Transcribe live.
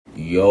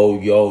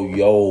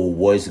Yo,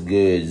 what's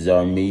good,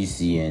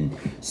 Zarmesian?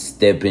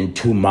 Step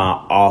into my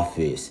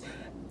office.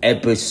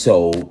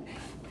 Episode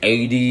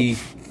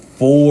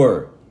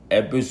 84.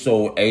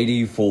 Episode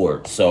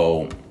 84.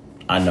 So,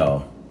 I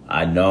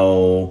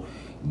know,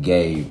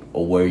 Gabe,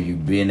 where you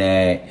been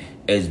at.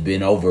 It's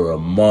been over a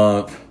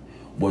month.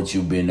 What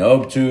you been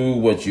up to,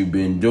 what you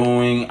been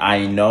doing.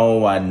 I know.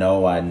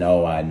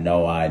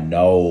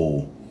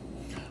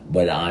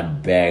 But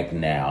I'm back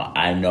now.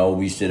 I know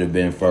we should have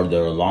been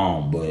further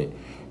along, but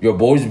your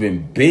boy's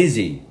been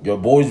busy. Your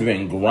boy's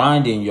been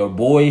grinding. Your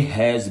boy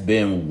has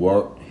been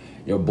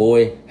working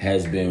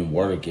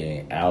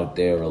out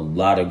there. A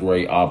lot of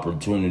great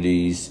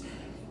opportunities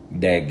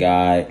that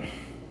God,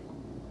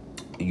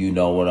 you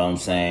know what I'm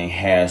saying,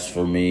 has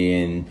for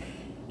me. And,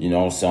 you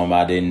know, some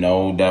I didn't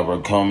know that were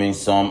coming,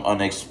 some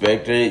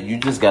unexpected. You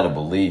just got to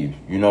believe.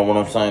 You know what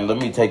I'm saying? Let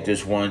me take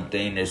this one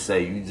thing to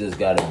say. You just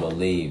got to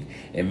believe.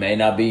 It may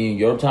not be in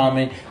your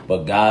timing, but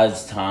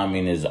God's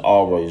timing is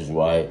always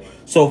right.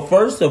 So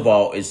first of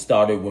all, it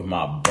started with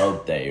my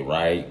birthday,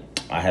 right?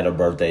 I had a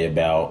birthday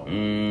about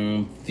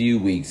few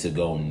weeks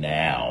ago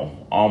now,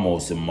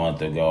 almost a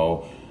month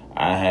ago.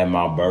 I had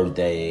my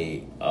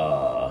birthday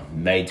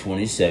May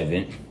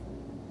 27th.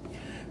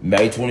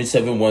 May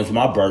 27th was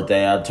my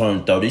birthday. I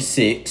turned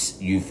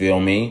 36. You feel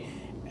me?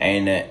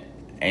 Ain't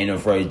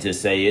afraid to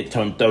say it.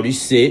 Turned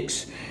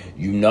 36.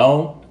 You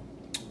know?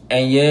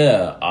 And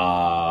yeah,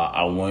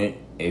 I went.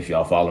 If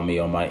y'all follow me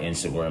on my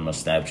Instagram or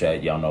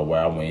Snapchat, y'all know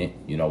where I went.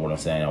 You know what I'm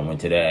saying? I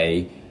went to the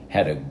A.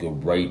 Had a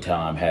great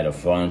time. Had a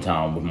fun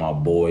time with my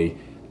boy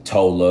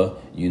Tola.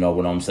 You know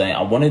what I'm saying?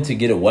 I wanted to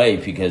get away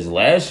because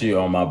last year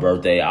on my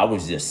birthday, I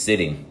was just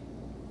sitting.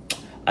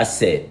 I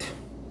sat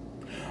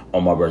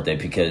on my birthday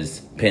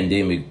because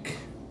pandemic,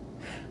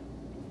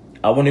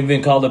 I wouldn't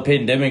even call it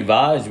pandemic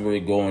vibes were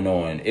going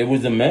on. It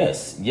was a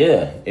mess.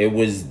 Yeah, it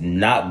was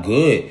not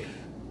good.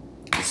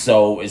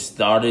 So it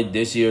started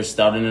this year,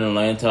 starting in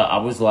Atlanta. I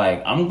was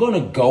like, I'm going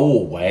to go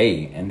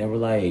away. And they were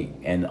like,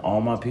 and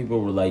all my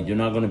people were like, you're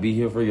not going to be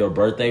here for your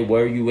birthday?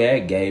 Where are you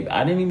at, Gabe?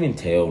 I didn't even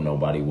tell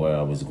nobody where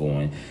I was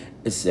going,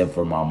 except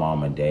for my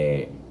mom and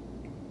dad.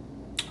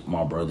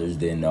 My brothers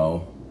didn't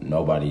know.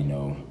 Nobody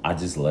knew. I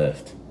just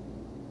left.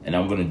 And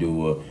I'm going to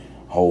do a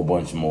whole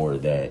bunch more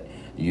of that.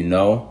 You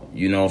know,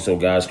 so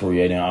God's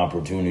creating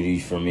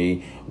opportunities for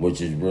me, which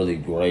is really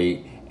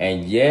great.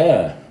 And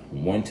yeah,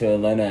 went to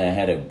Atlanta and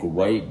had a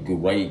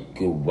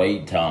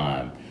great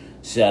time.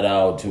 Shout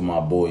out to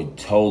my boy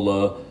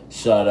Tola.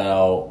 Shout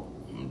out,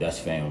 that's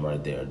fam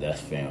right there. That's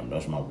fam.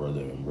 That's my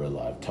brother in real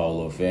life.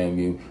 Tola, fam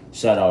you.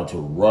 Shout out to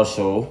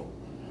Russell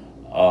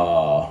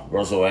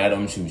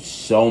Adams, who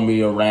showed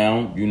me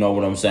around, you know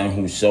what I'm saying,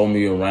 who showed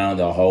me around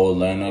the whole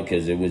Atlanta,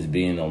 because it was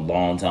being a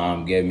long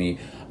time, gave me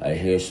a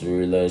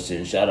history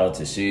lesson. Shout out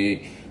to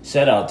Sid.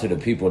 Shout out to the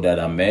people that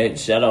I met.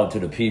 Shout out to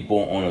the people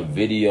on a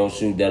video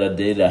shoot that I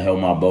did. I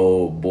helped my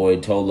boy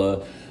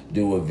Tola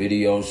do a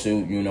video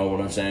shoot, you know what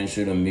I'm saying,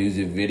 shoot a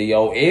music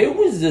video. It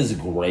was just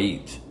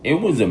great. It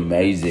was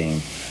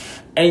amazing.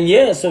 And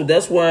yeah, so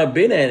that's where I've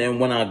been at. And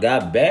when I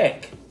got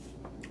back,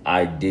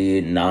 I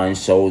did 9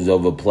 shows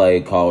of a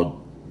play called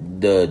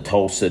the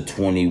Tulsa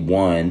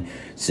 21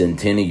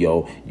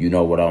 Centennial. You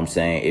know what I'm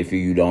saying? If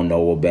you don't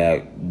know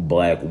about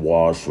Black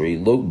Wall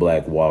Street, look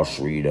Black Wall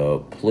Street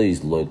up.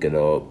 Please look it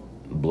up.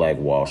 Black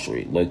Wall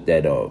Street. Look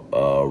that up.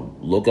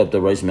 Look up the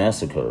race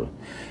massacre.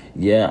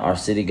 Yeah, our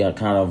city got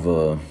kind of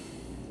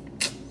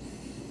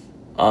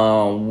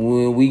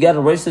we got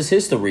a racist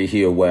history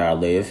here where I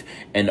live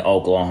in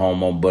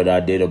Oklahoma, but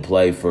I did a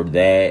play for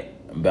that.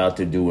 About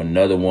to do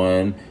another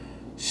one.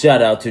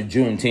 Shout out to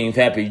Juneteenth.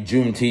 Happy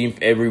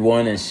Juneteenth,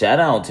 everyone. And shout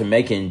out to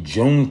making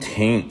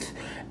Juneteenth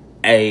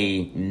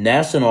a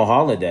national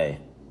holiday.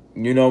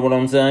 You know what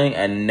I'm saying?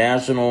 A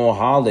national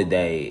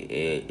holiday.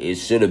 It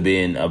should have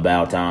been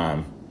about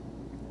time.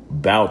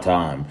 About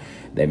time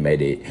they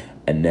made it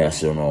a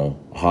national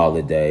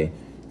holiday.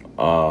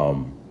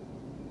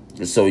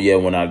 So yeah,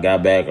 when I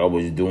got back, I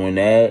was doing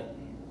that.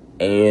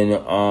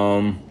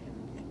 And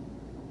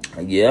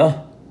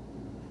yeah.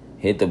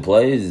 Hit the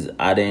plays.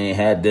 I didn't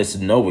have this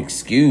no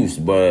excuse,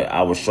 but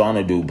I was trying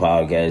to do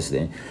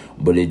podcasting,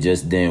 but it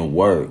just didn't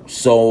work.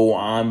 So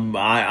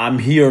I'm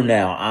here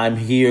now. I'm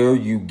here.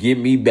 You get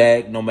me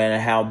back no matter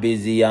how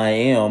busy I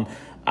am.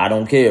 I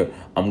don't care.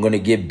 I'm going to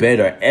get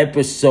better.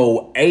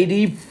 Episode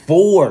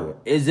 84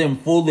 is in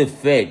full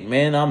effect.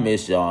 Man, I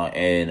miss y'all.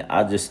 And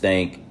I just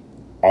thank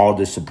all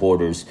the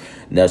supporters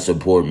that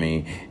support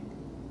me.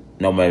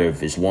 No matter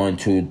if it's 1,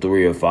 2,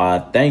 3, or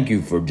 5, thank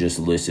you for just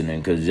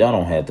listening, because y'all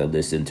don't have to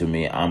listen to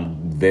me.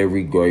 I'm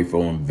very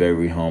grateful and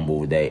very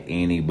humble that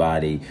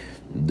anybody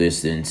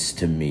listens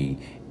to me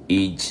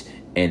each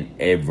and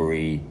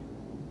every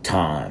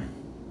time.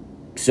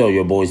 So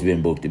your boy's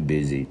been booked and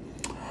busy.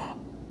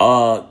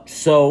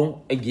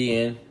 So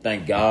again,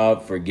 thank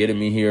God for getting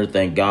me here.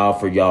 Thank God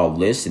for y'all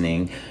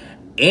listening.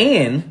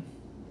 And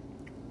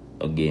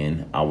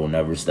again, I will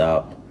never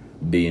stop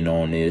being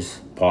on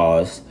this.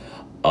 Pause.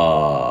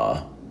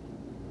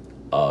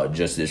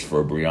 Justice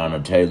for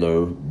Breonna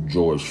Taylor,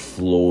 George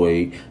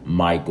Floyd,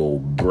 Michael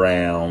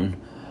Brown,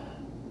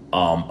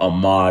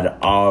 Ahmaud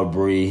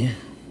Arbery,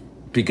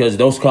 because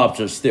those cops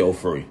are still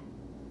free.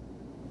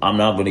 I'm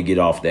not going to get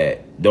off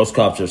that. Those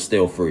cops are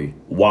still free,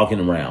 walking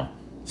around,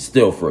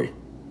 still free,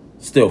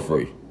 still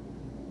free.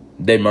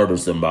 They murdered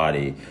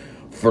somebody.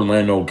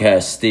 Philando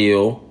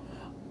Castile,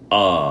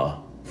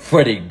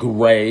 Freddie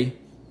Gray,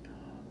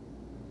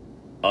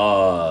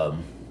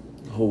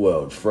 who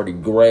else? Freddie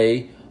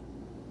Gray,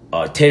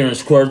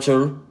 Terrence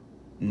Crutcher,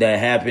 that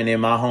happened in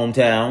my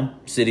hometown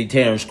city.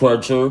 Terrence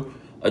Crutcher,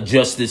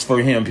 justice for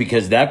him,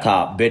 because that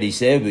cop, Betty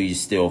Selby,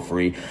 is still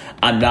free.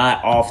 I'm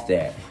not off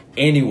that.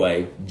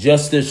 Anyway,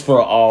 justice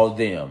for all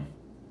them.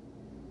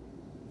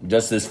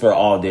 Justice for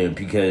all them,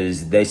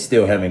 because they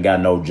still haven't got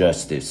no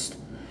justice.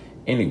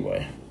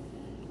 Anyway,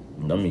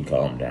 let me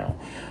calm down.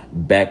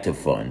 Back to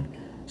fun.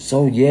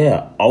 So,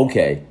 yeah,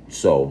 okay.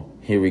 So,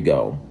 here we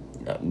go.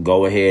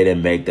 Go ahead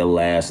and make the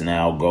last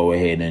now. Go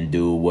ahead and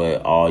do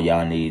what all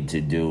y'all need to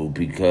do,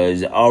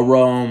 because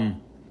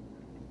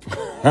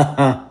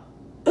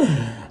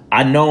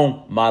I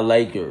know my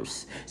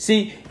Lakers.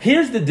 See,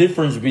 here's the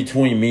difference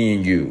between me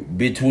and you,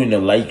 between the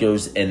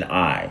Lakers and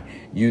I.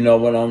 You know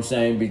what I'm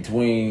saying?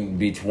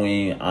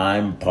 Between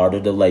I'm part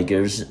of the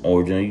Lakers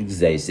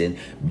organization,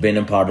 been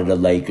a part of the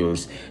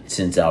Lakers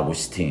since I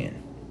was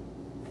 10.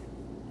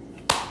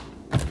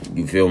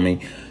 You feel me?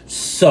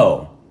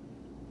 So,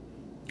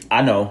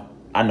 I know.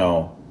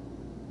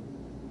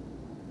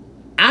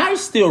 I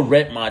still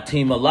rep my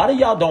team. A lot of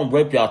y'all don't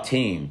rep y'all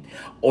team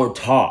or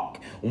talk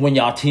when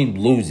y'all team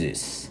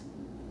loses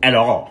at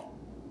all.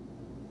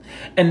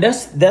 And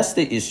that's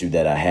the issue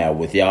that I have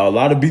with y'all. A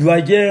lot of be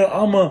like, yeah,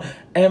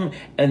 and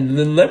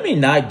then let me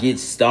not get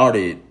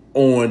started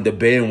on the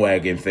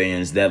bandwagon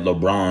fans that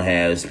LeBron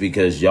has,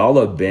 because y'all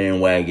are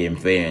bandwagon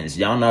fans.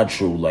 Y'all not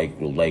true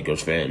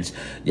Lakers fans.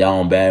 Y'all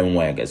on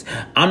bandwagons.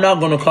 I'm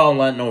not going to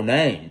call out no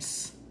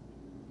names,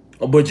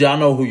 but y'all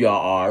know who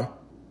y'all are.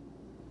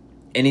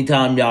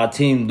 Anytime y'all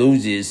team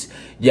loses,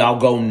 y'all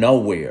go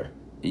nowhere.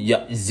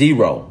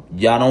 Zero.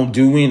 Y'all don't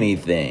do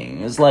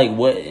anything. It's like,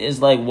 what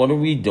are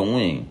we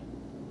doing?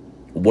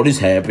 What is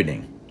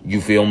happening?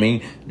 You feel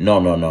me?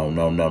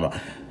 No.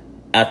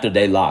 After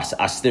they lost,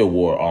 I still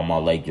wore all my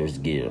Lakers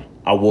gear.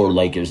 I wore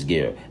Lakers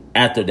gear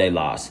after they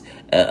lost.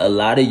 A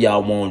lot of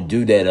y'all won't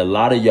do that. A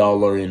lot of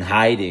y'all are in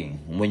hiding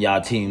when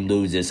y'all team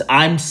loses.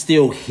 I'm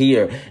still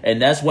here,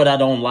 and that's what I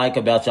don't like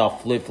about y'all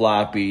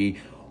flip-floppy,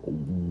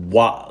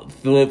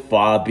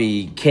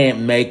 can't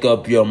make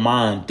up your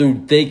mind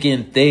through thick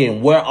and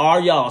thin. Where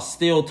are y'all?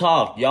 Still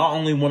talk. Y'all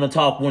only want to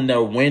talk when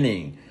they're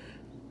winning.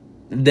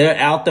 They're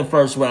out the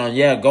first round.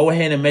 Yeah, go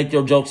ahead and make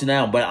your jokes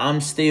now, but I'm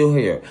still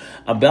here.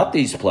 About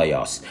these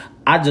playoffs,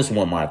 I just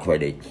want my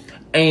credit.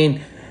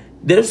 And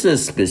there's a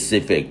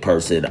specific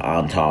person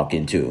I'm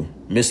talking to.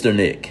 Mr.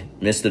 Nick.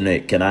 Mr.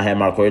 Nick, can I have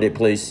my credit,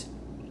 please?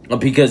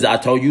 Because I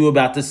told you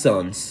about the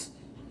Suns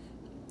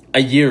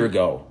a year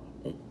ago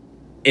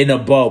in a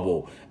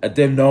bubble. And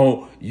then,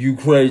 no, you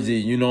crazy.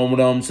 You know what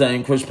I'm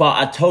saying? Chris Paul,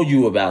 I told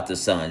you about the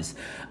Suns.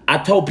 I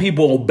told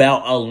people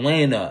about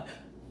Atlanta.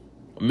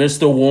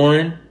 Mr.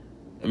 Warren,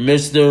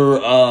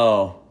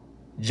 Mr.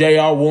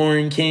 J.R.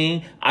 Warren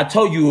King, I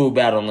told you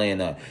about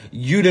Atlanta.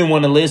 You didn't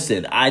want to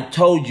listen. I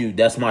told you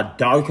that's my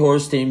dark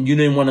horse team. You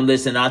didn't want to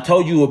listen. I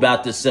told you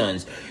about the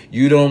Suns.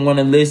 You don't want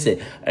to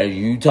listen. And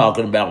you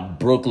talking about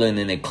Brooklyn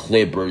and the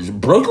Clippers.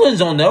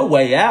 Brooklyn's on their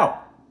way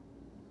out.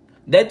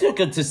 They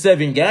took it to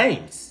 7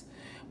 games.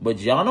 But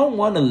y'all don't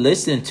want to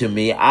listen to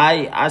me.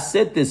 I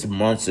said this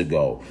months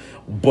ago.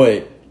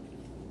 But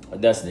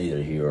that's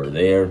neither here or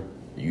there.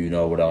 You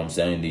know what I'm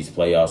saying? These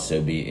playoffs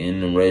should be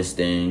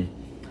interesting.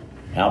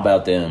 How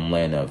about the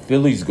Atlanta?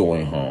 Philly's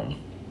going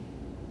home.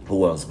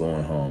 Who else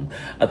going home?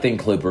 I think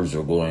Clippers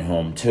are going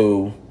home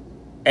too.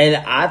 And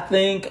I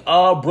think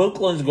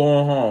Brooklyn's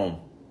going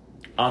home.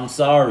 I'm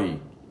sorry.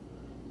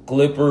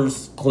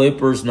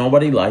 Clippers,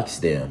 nobody likes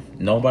them.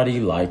 Nobody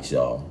likes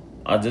y'all.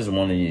 I just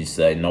wanted you to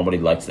say nobody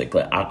likes the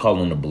Clippers. I call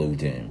them the blue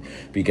team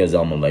because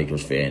I'm a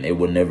Lakers fan. It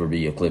would never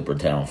be a Clipper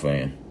Town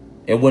fan.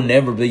 It would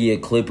never be a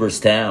Clippers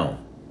Town.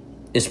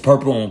 It's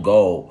purple and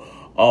gold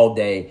all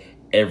day,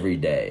 every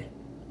day.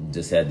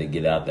 Just had to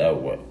get out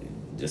that way.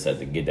 Just had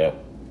to get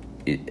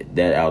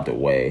that out the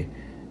way.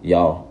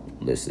 Y'all,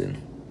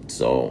 listen.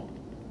 So,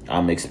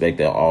 I'm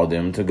expecting all of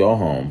them to go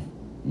home,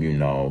 you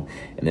know.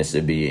 And this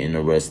should be an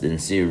interesting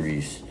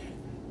series.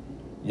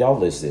 Y'all,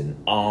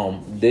 listen.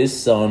 This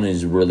son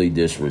is really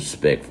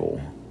disrespectful.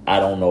 I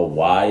don't know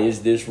why it's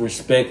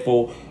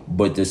disrespectful,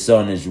 but the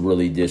son is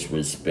really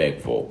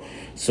disrespectful.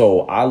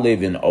 So, I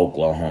live in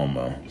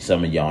Oklahoma.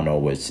 Some of y'all know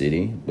what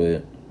city,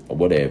 but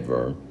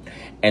whatever.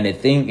 And the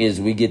thing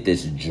is, we get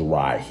this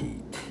dry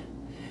heat.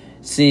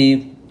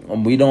 See,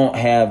 I don't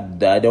have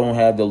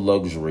the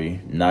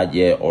luxury, not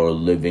yet, or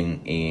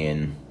living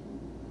in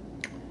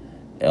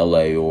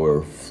LA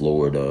or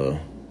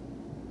Florida.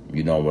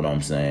 You know what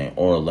I'm saying?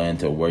 Or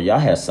Atlanta, where y'all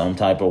have some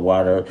type of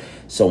water.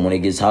 So when it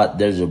gets hot,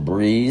 there's a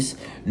breeze.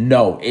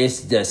 No,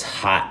 it's just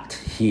hot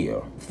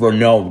here for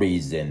no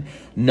reason.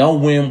 No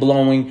wind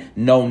blowing,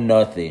 no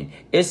nothing.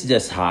 It's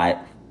just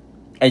hot.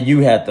 And you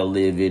have to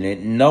live in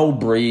it. No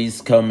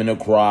breeze coming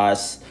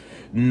across.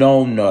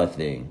 No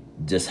nothing.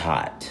 Just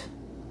hot.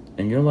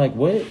 And you're like,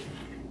 what?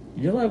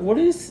 You're like, what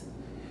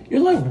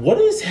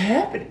is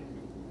happening?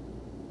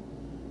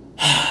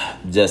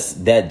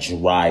 Just that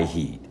dry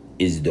heat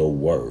is the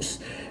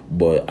worst.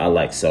 But I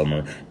like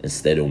summer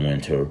instead of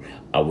winter.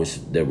 I wish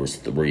there was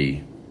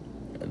three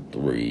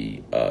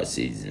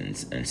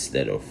seasons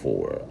instead of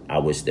 4. I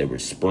wish there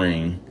was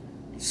spring,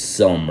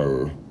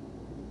 summer,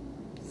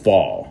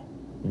 fall.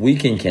 We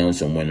can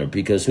cancel winter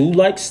because who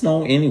likes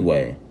snow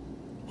anyway?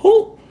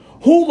 Who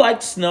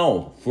likes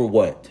snow for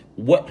what?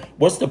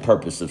 What's the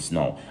purpose of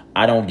snow?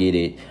 I don't get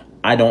it.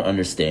 I don't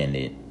understand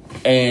it.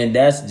 And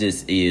that's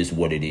just is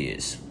what it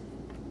is.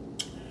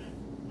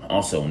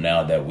 Also,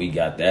 now that we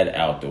got that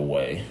out the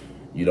way,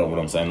 you know what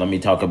I'm saying? Let me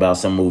talk about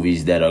some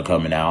movies that are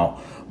coming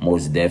out.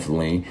 Most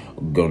definitely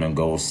gonna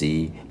go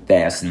see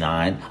Fast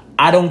 9.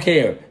 I don't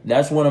care.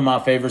 That's one of my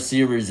favorite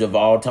series of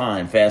all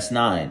time, Fast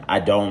 9.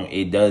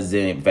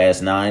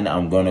 Fast 9,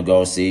 I'm gonna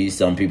go see.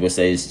 Some people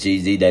say it's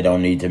cheesy, they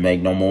don't need to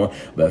make no more.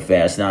 But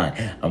Fast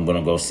 9, I'm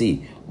gonna go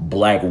see.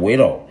 Black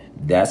Widow,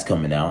 that's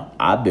coming out.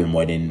 I've been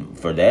waiting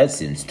for that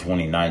since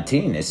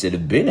 2019. It should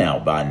have been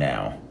out by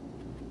now.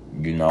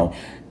 You know,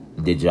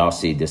 did y'all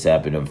see this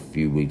happened a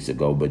few weeks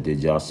ago? But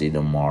did y'all see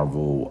the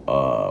Marvel?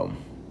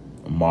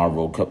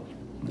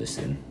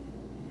 Listen,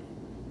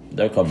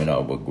 they're coming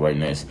up with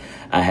greatness.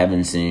 I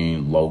haven't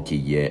seen Loki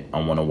yet. I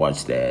want to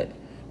watch that.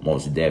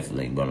 Most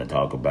definitely going to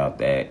talk about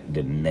that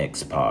the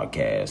next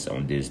podcast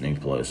on Disney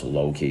Plus.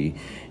 Loki,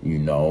 you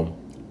know.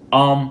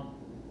 I'm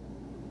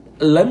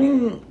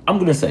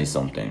going to say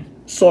something.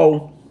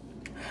 So,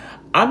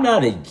 I'm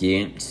not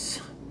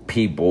against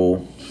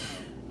people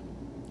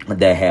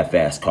that have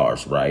fast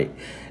cars, right?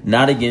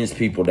 Not against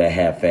people that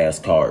have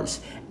fast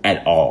cars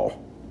at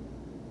all.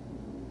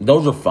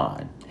 Those are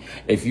fine.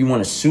 If you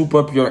want to soup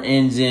up your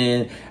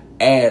engine,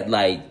 add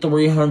like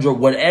 300,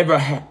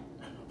 whatever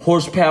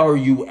horsepower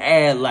you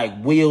add,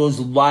 like wheels,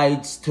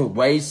 lights to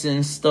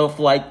racing, stuff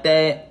like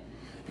that.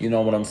 You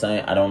know what I'm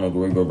saying? I don't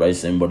agree with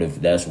racing, but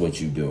if that's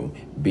what you do,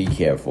 be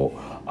careful.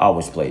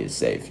 Always play it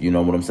safe. You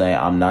know what I'm saying?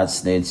 I'm not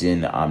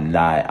snitching. I'm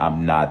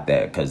not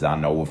that, because I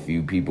know a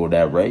few people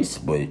that race,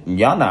 but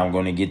y'all not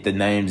going to get the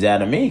names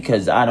out of me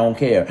because I don't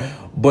care.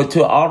 But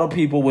to all the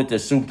people with the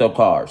souped up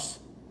cars,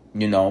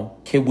 you know,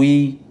 can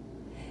we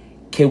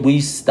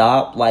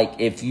stop? Like,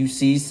 if you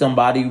see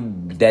somebody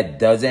that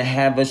doesn't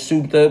have a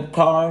souped up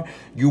car,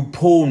 you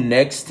pull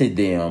next to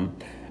them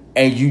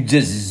and you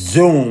just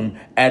zoom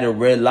at a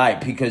red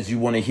light because you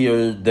want to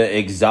hear the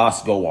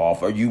exhaust go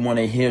off or you want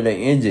to hear the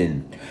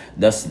engine.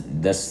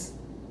 That's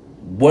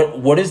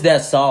what does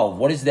that solve?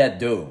 What does that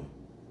do?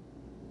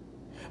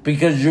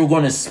 Because you're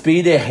going to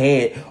speed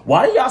ahead.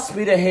 Why do y'all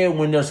speed ahead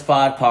when there's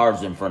 5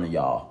 cars in front of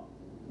y'all?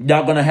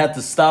 Y'all going to have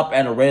to stop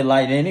at a red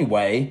light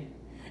anyway.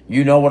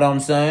 You know what I'm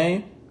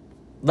saying?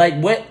 Like,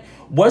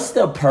 what's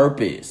the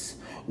purpose?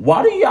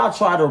 Why do y'all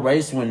try to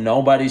race when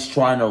nobody's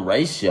trying to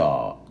race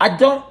y'all?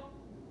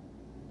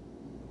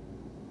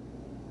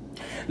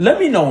 Let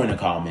me know in the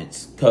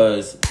comments,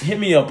 because hit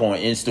me up on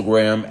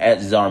Instagram at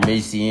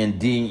Zarmesian,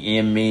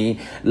 DM me.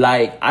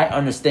 Like, I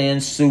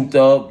understand souped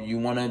up. You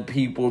want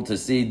people to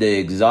see the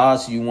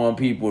exhaust. You want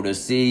people to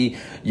see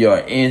your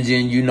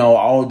engine, you know,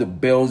 all the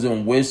bells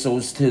and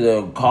whistles to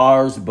the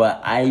cars.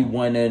 But I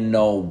want to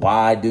know,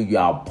 why do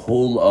y'all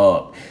pull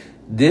up?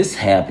 This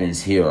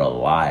happens here a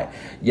lot.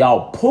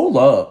 Y'all pull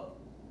up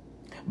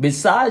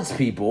besides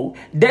people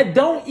that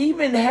don't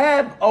even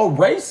have a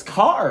race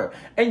car,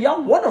 and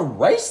y'all want to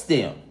race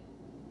them.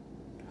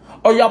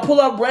 Or y'all pull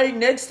up right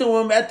next to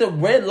them at the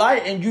red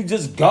light and you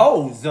just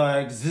go.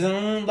 Like,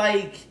 zoom,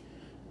 like,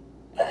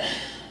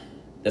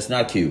 that's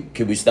not cute.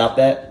 Can we stop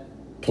that?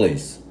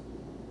 Please.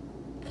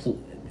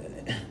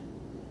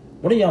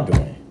 What are y'all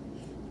doing?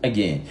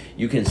 Again,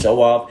 you can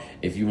show off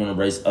if you want to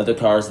race other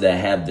cars that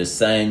have the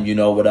same, you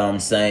know what I'm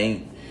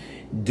saying?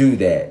 Do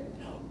that.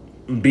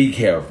 Be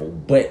careful.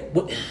 But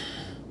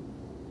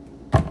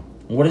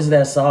what is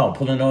that song?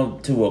 Pulling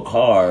up to a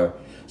car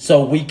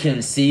so we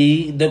can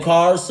see the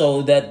car,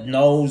 so that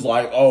knows,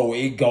 like, oh,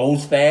 it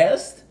goes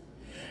fast.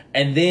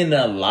 And then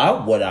a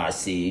lot what I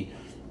see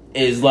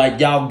is like,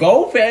 y'all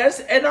go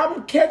fast and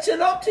I'm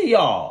catching up to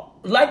y'all.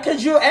 Like,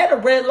 because you're at a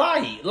red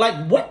light.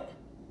 Like, what?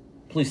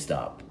 Please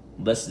stop.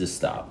 Let's just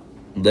stop.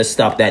 Let's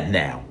stop that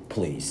now,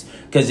 please.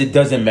 Because it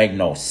doesn't make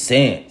no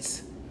sense.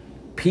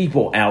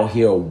 People out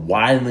here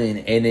wilding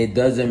and it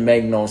doesn't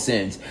make no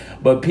sense.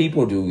 But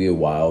people do get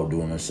wild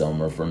during the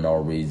summer for no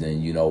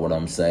reason. You know what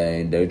I'm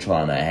saying? They're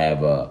trying to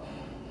have a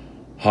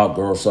hot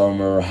girl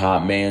summer,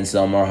 hot man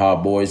summer,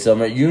 hot boy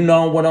summer. You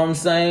know what I'm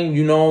saying?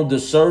 You know, the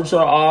shirts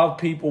are off.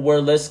 People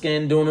wear less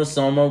skin during the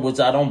summer, which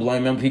I don't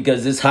blame them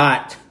because it's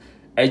hot.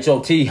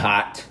 H-O-T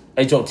hot.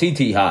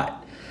 H-O-T-T hot.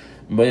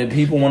 But if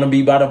people want to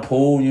be by the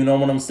pool, you know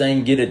what I'm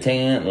saying, get a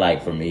tan.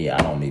 Like, for me, I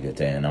don't need a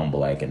tan. I'm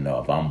black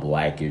enough. I'm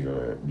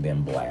blackier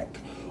than black.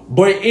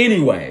 But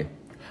anyway,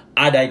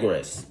 I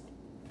digress.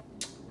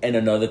 And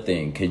another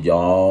thing, could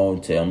y'all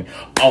tell me?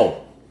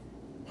 Oh,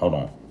 hold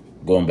on.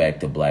 Going back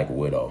to Black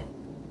Widow.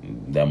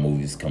 That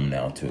movie's coming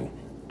out too.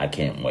 I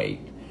can't wait.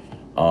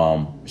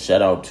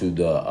 Shout out to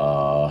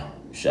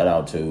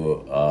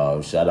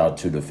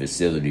the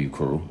facility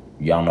crew.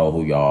 Y'all know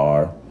who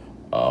y'all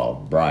are.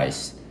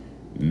 Bryce,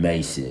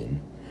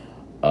 Mason,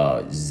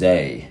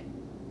 Zay,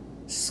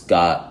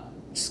 Scott,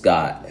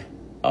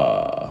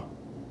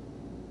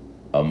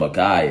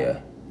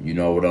 Micaiah. You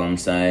know what I'm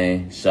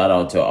saying? Shout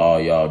out to all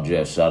y'all.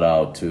 Jeff. Shout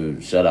out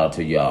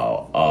to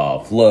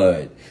y'all.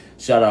 Flood.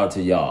 Shout out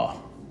to y'all.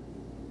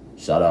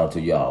 Shout out to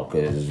y'all,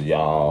 cause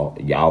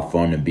y'all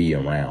fun to be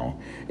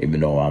around. Even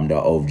though I'm the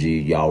OG,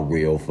 y'all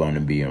real fun to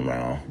be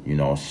around. You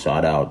know,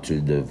 shout out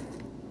to the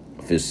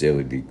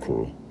facility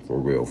crew. For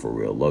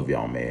real. Love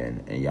y'all,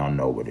 man. And y'all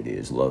know what it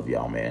is. Love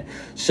y'all, man.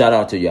 Shout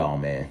out to y'all,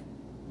 man.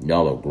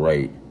 Y'all are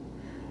great.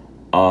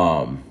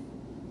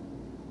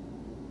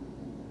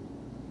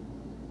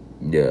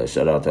 Yeah,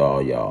 shout out to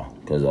all y'all,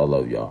 cause I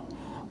love y'all.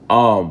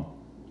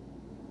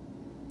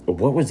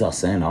 What was I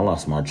saying? I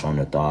lost my train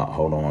of thought.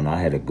 Hold on. I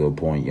had a good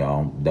point,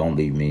 y'all. Don't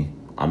leave me.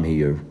 I'm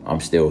here. I'm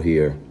still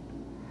here.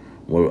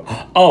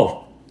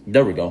 Oh,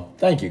 there we go.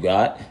 Thank you,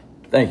 God.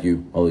 Thank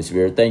you, Holy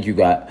Spirit. Thank you,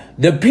 God.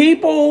 The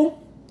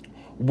people,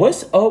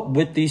 what's up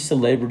with these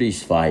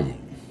celebrities fighting?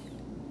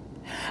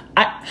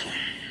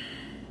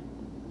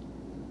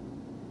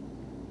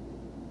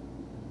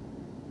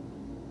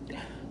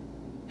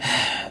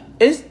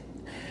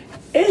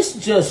 It's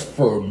just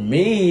for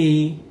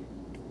me.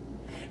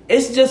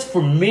 It's just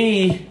for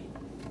me.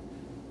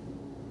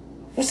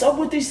 What's up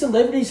with these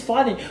celebrities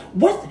fighting?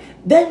 What?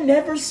 That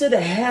never should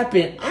have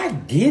happened. I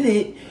get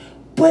it.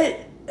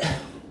 But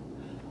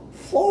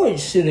Floyd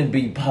shouldn't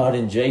be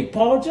potting Jake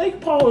Paul.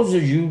 Jake Paul is a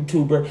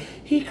YouTuber.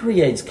 He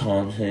creates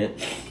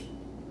content.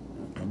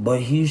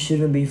 But he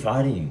shouldn't be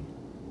fighting.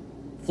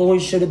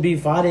 Floyd shouldn't be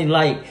fighting.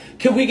 Like,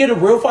 can we get a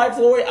real fight,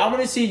 Floyd? I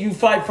want to see you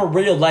fight for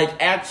real. Like,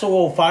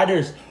 actual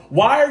fighters.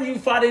 Why are you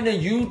fighting a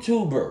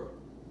YouTuber?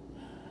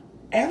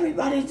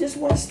 Everybody just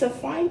wants to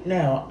fight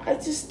now. I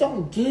just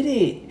don't get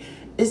it.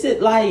 Is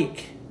it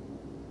like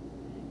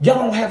y'all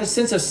don't have a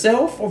sense of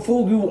self of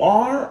who you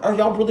are? Are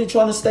y'all really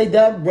trying to stay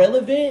that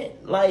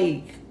relevant?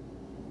 Like,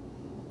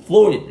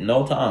 Floyd,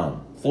 no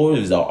time. Floyd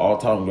is an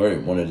all-time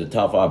great, one of the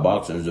top 5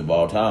 boxers of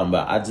all time.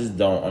 But I just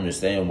don't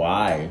understand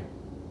why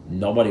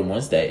nobody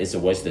wants that. It's a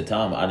waste of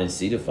time. I didn't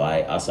see the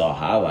fight. I saw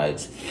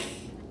highlights.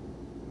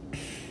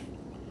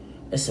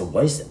 It's a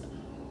waste.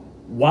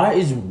 Why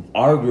is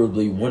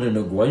arguably one of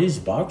the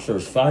greatest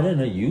boxers fighting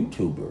a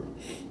YouTuber?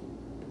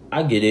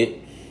 I get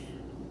it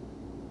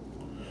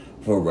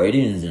for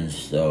ratings and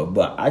stuff,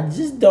 but I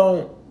just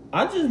don't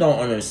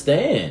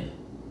understand.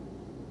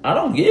 I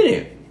don't get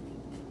it.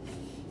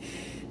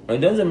 It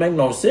doesn't make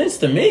no sense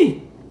to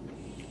me.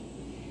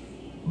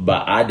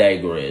 But I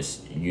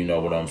digress. You know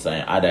what I'm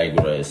saying? I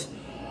digress.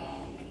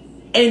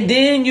 And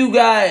then you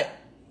got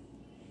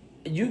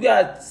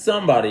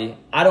somebody,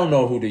 I don't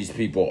know who these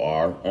people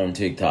are on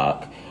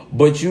TikTok,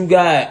 but you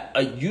got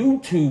a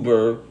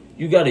YouTuber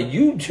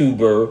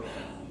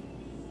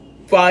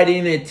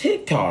fighting a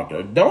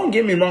TikToker. Don't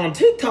get me wrong,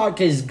 TikTok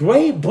is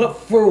great, but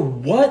for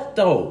what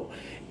though?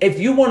 If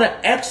you want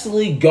to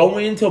actually go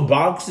into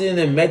boxing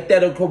and make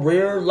that a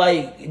career,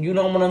 like, you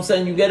know what I'm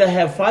saying? You got to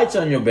have fights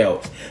on your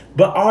belts.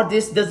 But all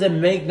this doesn't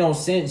make no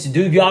sense.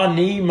 Do y'all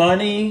need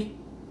money?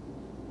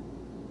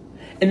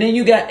 And then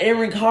you got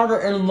Aaron Carter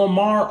and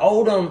Lamar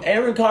Odom.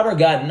 Aaron Carter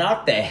got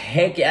knocked the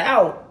heck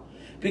out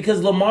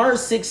because Lamar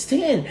is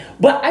 6'10".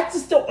 But I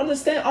just don't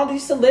understand all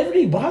these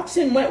celebrity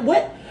boxing.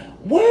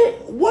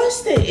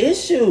 What's the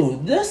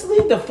issue? Let's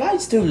leave the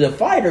fights to the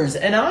fighters.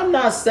 And I'm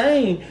not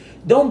saying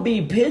don't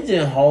be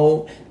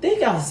pigeonholed.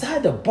 Think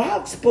outside the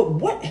box. But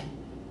what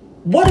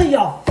are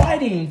y'all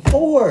fighting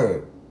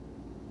for?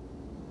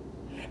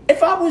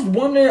 If I was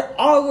wondering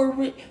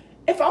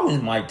if I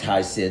was Mike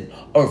Tyson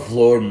or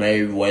Floyd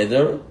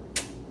Mayweather,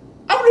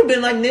 I would have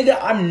been like, nigga,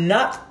 I'm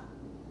not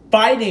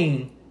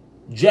fighting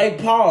Jake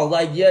Paul.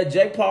 Like, yeah,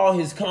 Jake Paul,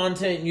 his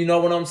content, you know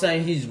what I'm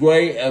saying? He's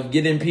great of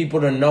getting people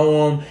to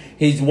know him.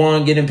 He's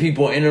getting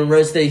people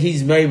interested.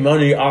 He's made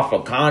money off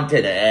of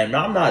content. And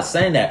I'm not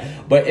saying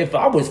that. But if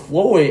I was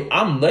Floyd,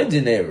 I'm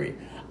legendary.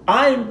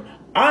 I'm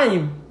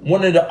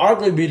one of the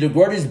arguably the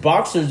greatest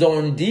boxers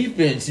on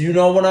defense. You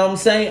know what I'm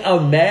saying? A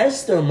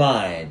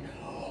mastermind.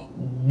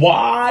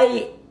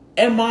 Why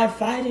am I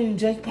fighting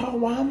Jake Paul?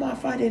 Why am I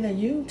fighting a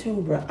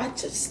YouTuber? I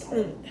just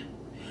don't.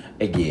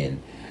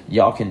 Again,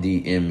 y'all can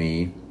DM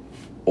me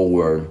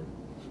or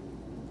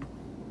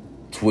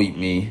tweet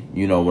me.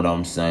 You know what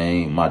I'm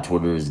saying? My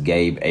Twitter is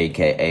Gabe,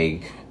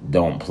 a.k.a.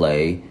 Don't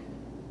Play.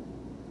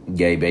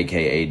 Gabe,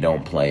 a.k.a.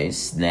 Don't Play.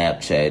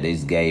 Snapchat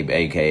is Gabe,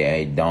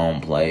 a.k.a.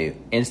 Don't Play.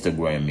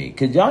 Instagram me.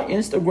 Could y'all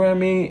Instagram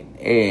me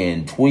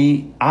and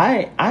tweet?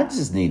 I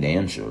just need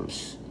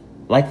answers.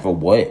 Like, for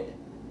what?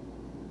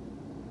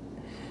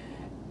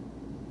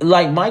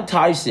 Like Mike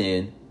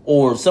Tyson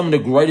or some of the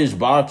greatest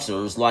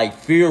boxers like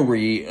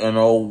Fury, you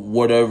know,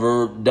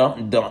 whatever,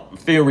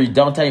 Fury,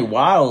 Deontay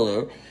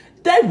Wilder,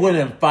 they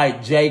wouldn't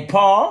fight Jake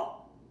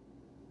Paul.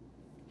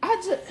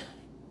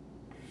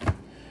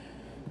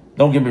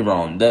 Don't get me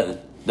wrong. That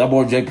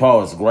boy Jake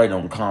Paul is great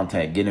on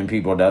content, getting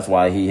people. That's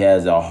why he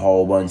has a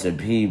whole bunch of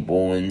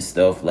people and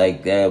stuff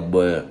like that.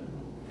 But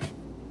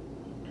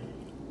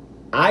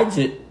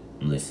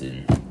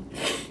listen.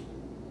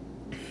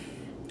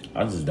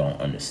 I just don't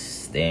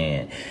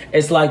understand.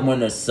 It's like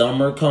when the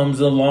summer comes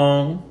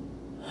along,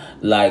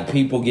 like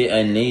people get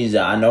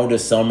amnesia. I know the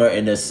summer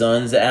and the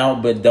sun's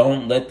out, but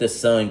don't let the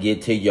sun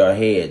get to your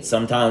head.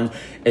 Sometimes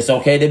it's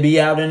okay to be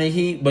out in the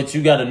heat, but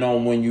you got to know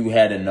when you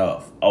had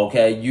enough.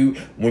 Okay,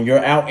 when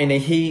you're out in the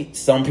heat,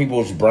 some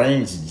people's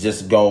brains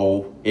just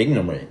go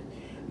ignorant.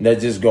 They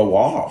just go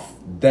off.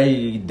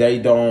 They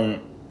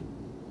don't.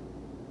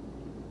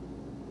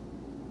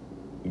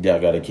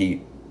 Y'all got to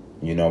keep.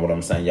 You know what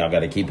I'm saying? Y'all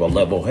got to keep a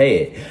level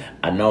head.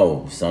 I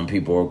know some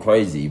people are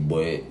crazy,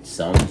 but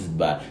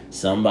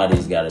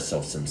somebody's got to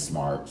show some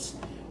smarts.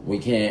 We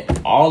can't,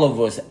 all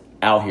of us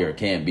out here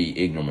can't be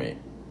ignorant.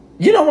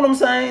 You know what I'm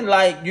saying?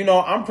 Like,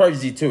 I'm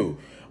crazy too.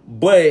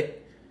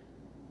 But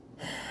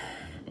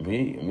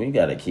we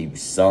got to keep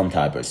some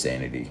type of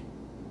sanity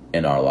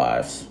in our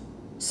lives.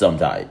 Some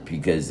type.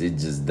 Because it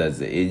just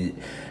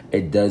doesn't,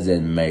 it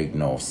doesn't make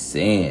no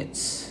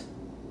sense.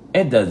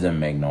 It doesn't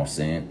make no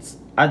sense.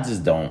 I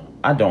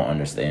don't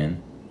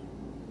understand.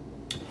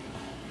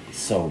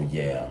 So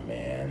yeah,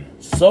 man.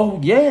 So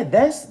yeah,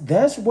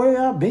 that's where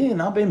I've been.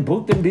 I've been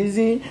booked and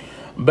busy.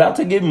 About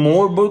to get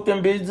more booked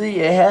and busy.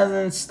 It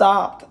hasn't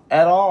stopped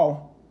at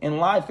all. In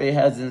life, it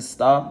hasn't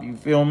stopped. You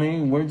feel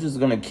me? We're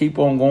just gonna keep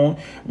on going.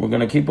 We're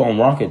gonna keep on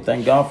rocking.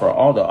 Thank God for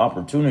all the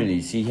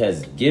opportunities He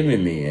has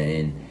given me.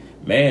 And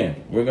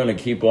man, we're gonna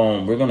keep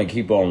on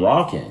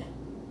rocking.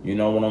 You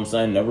know what I'm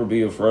saying? Never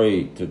be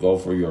afraid to go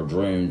for your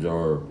dreams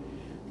or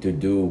to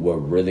do what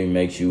really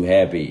makes you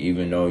happy,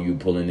 even though you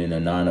pulling in a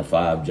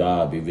 9-to-5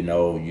 job, even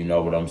though, you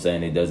know what I'm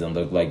saying, it doesn't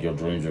look like your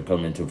dreams are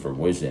coming to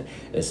fruition.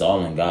 It's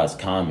all in God's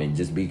timing.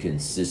 Just be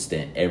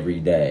consistent every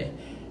day.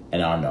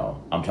 And I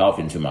know, I'm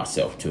talking to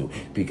myself too,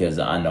 because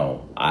I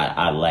know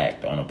I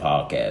lacked on a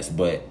podcast,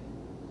 but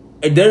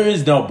there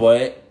is no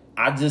but.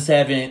 I just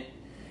haven't.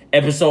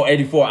 Episode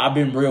 84, I've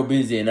been real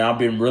busy and I've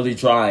been really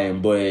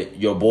trying, but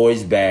your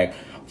boy's back.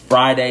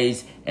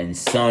 Fridays and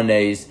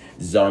Sundays,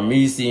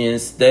 Zarmesian,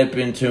 step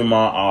into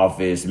my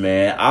office,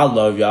 man. I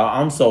love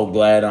y'all. I'm so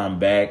glad I'm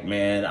back,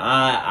 man.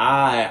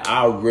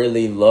 I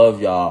really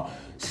love y'all.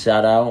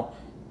 Shout out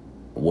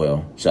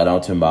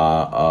to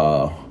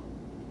my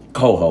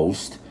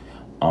co-host.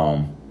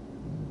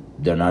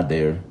 They're not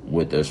there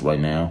with us right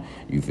now.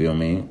 You feel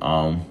me?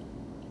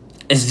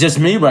 It's just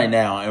me right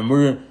now, and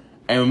we're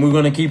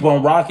gonna keep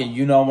on rocking.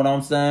 You know what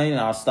I'm saying?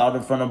 I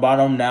started from the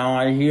bottom, now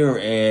I'm here,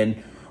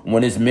 and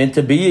when it's meant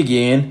to be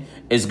again,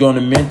 it's going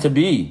to meant to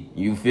be.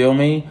 You feel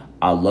me?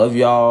 I love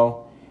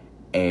y'all.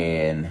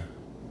 And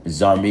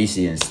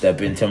Zarmesian, step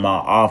into my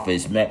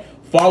office, man.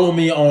 Follow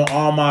me on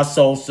all my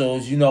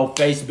socials.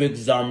 Facebook,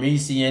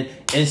 Zarmesian.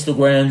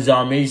 Instagram,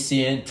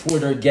 Zarmesian.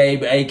 Twitter,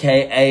 Gabe,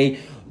 a.k.a.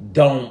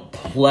 Don't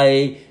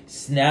Play.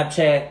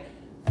 Snapchat.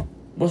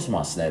 What's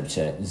my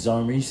Snapchat?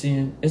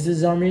 Zarmesian? Is it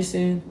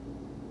Zarmesian?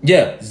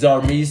 Yeah,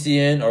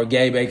 Zarmesian or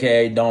Gabe,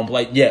 a.k.a. Don't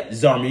Play. Yeah,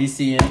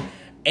 Zarmesian.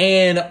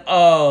 And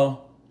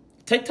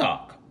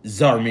TikTok,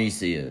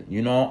 Zarmesian.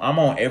 I'm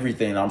on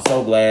everything. I'm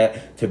so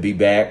glad to be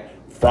back.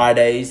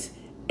 Fridays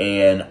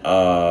and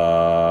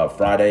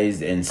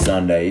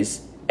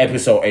Sundays.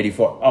 Episode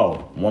 84.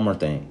 Oh, one more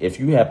thing. If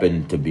you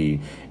happen to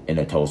be in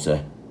the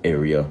Tulsa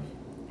area,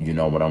 you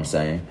know what I'm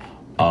saying.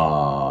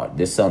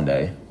 This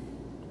Sunday,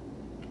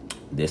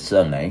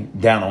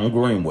 down on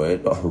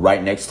Greenwood,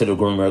 right next to the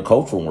Greenwood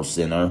Cultural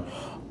Center.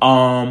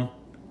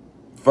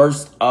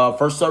 First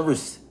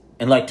service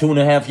in like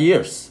 2.5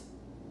 years.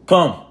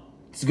 Come.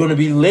 It's going to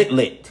be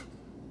lit.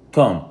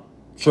 Come.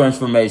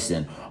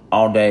 Transformation.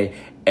 All day,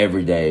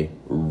 every day.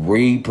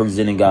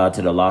 Representing God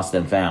to the lost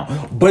and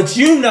found. But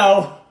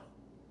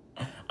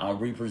I'm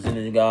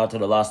representing God to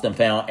the lost and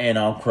found, and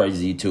I'm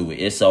crazy too.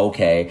 It's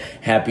okay.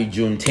 Happy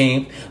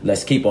Juneteenth.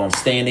 Let's keep on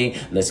standing.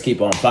 Let's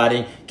keep on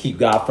fighting. Keep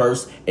God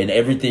first in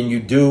everything you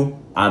do.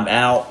 I'm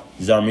out.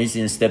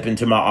 Zarmesian, step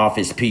into my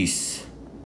office. Peace.